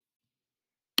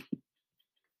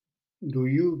Do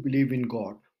you believe in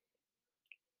God?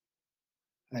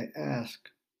 I ask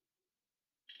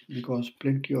because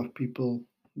plenty of people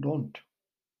don't.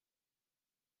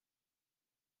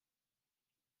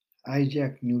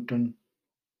 Isaac Newton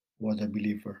was a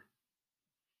believer.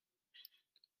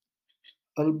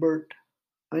 Albert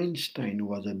Einstein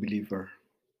was a believer.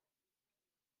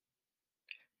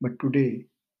 But today,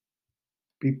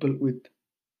 people with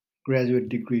graduate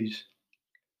degrees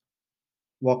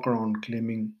walk around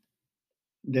claiming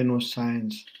they know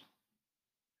science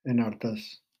and are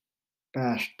thus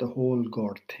past the whole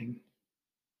God thing.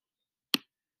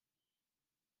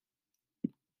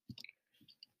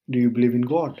 Do you believe in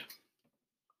God?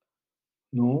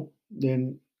 No?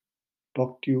 Then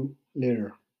talk to you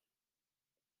later.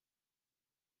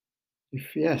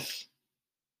 If yes,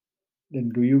 then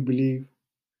do you believe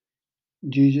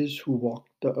Jesus, who walked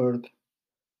the earth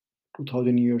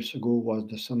 2000 years ago, was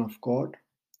the Son of God,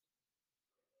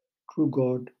 true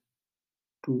God,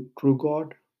 to true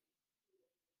God,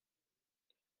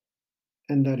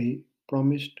 and that he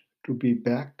promised to be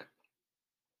back?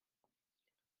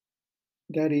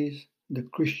 That is the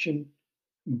Christian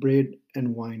bread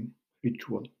and wine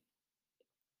ritual.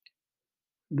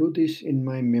 Do this in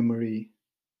my memory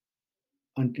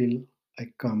until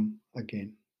I come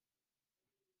again.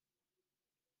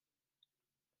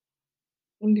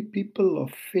 Only people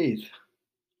of faith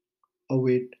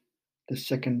await the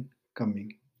second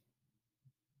coming.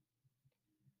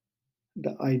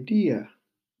 The idea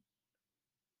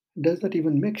does not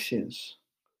even make sense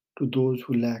to those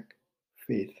who lack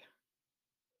faith.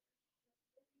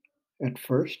 At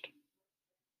first,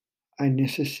 I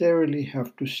necessarily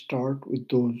have to start with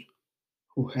those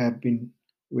who have been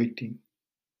waiting.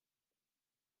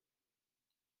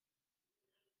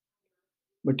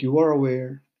 But you are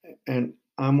aware, and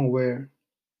I'm aware,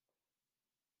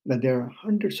 that there are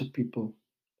hundreds of people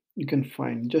you can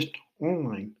find just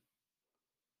online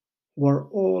who are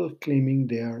all claiming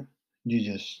they are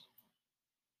Jesus.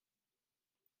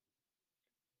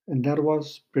 And that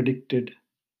was predicted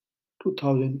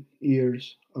 2000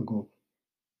 years ago.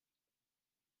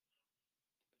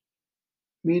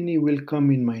 Many will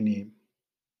come in my name.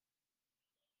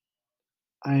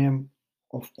 I am,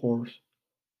 of course,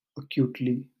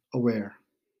 acutely aware.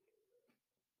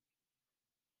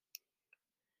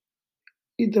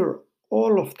 Either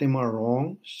all of them are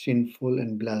wrong, sinful,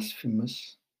 and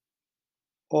blasphemous,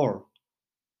 or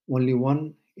only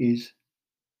one is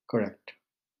correct.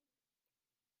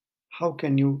 How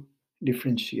can you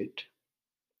differentiate?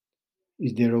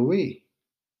 Is there a way?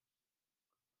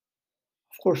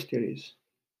 Of course, there is.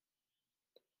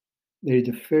 There is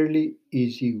a fairly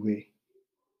easy way.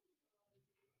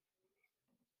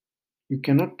 You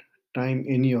cannot time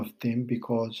any of them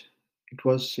because it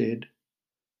was said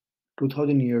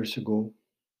 2000 years ago.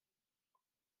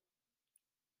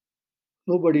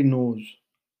 Nobody knows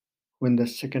when the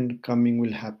second coming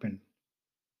will happen,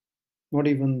 not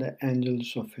even the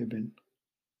angels of heaven,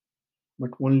 but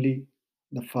only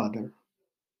the Father.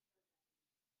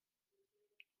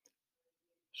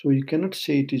 So you cannot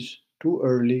say it is too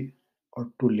early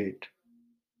or too late.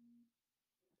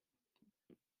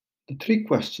 The three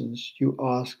questions you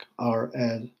ask are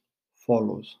as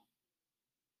follows.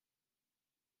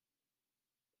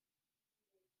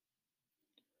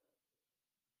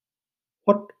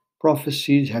 What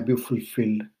prophecies have you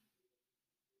fulfilled,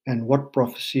 and what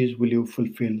prophecies will you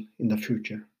fulfill in the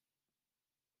future?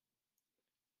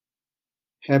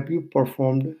 Have you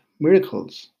performed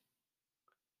miracles,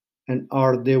 and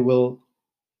are they well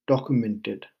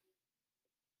documented?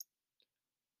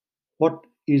 What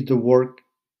is the work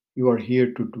you are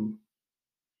here to do,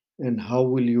 and how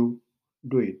will you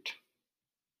do it?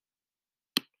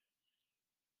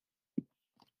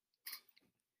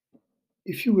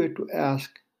 If you were to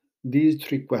ask these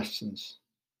three questions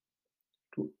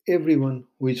to everyone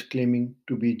who is claiming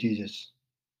to be Jesus,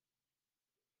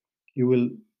 you will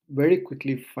very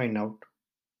quickly find out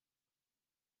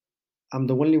I'm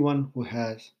the only one who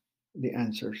has the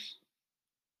answers.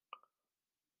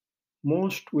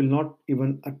 Most will not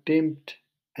even attempt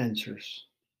answers.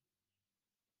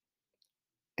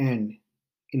 And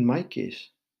in my case,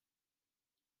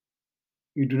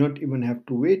 you do not even have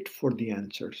to wait for the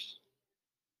answers.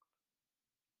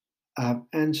 I have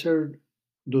answered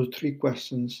those three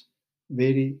questions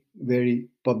very, very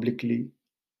publicly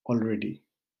already.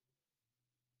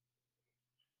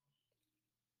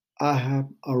 I have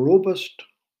a robust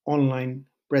online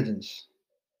presence.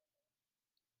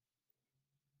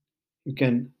 You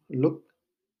can look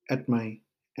at my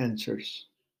answers.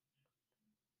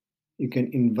 You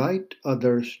can invite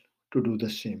others to do the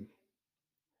same.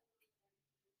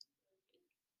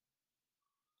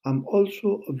 I'm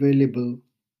also available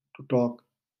to talk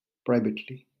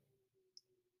privately.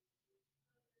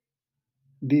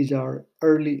 These are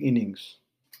early innings.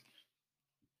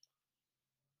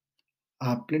 I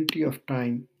have plenty of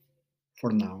time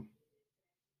for now.